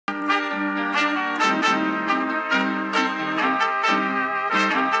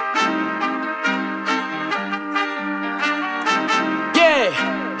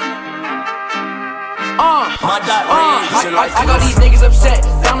I got these niggas upset.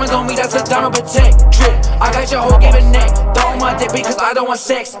 Diamonds on me, that's a diamond protect. Drip, I got your whole giving neck. Throw my dick because I don't want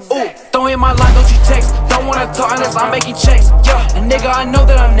sex. Ooh, throw in my line, don't you text. Don't wanna talk unless I'm making checks. Yeah, and nigga, I know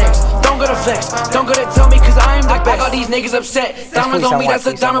that I'm next. Don't go to flex, don't go to tell me cause I am the best. I got these niggas upset. Diamonds on me, that's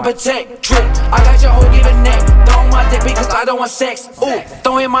a diamond protect. Drip, I got your whole giving neck. Throw my dick because I don't want sex. Ooh,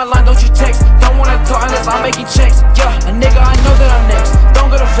 throw in my line, don't you text. Don't wanna talk unless I'm making checks. Yeah, and nigga, I know that I'm next. Don't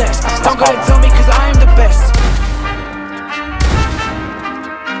go to flex, don't go to tell me cause I am the best.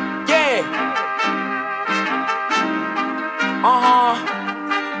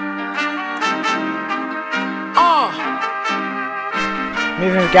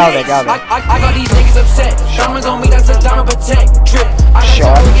 Move him, go there, go there. I got these niggas upset. Diamonds on me, that's a diamond protect. Drip, I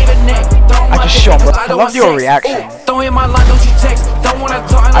just shot him, but I love your reaction. Throw in my line, don't you text. Don't wanna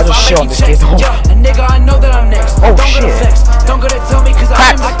talk I just shot this kid. Yeah, and nigga, I know that I'm next. Oh don't shit. Go to flex. Don't go to tell me cause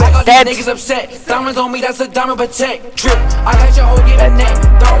I got dead. these niggas upset. Diamonds on me, that's a diamond protect. Drip, I got your whole giving neck.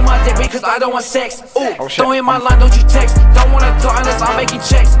 Throw my dick because I don't want sex. Ooh, throw in my line, don't you text. Don't wanna talk unless I'm making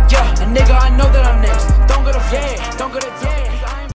checks. Yeah, and nigga, I know that I'm next. Don't go to flex. Don't go to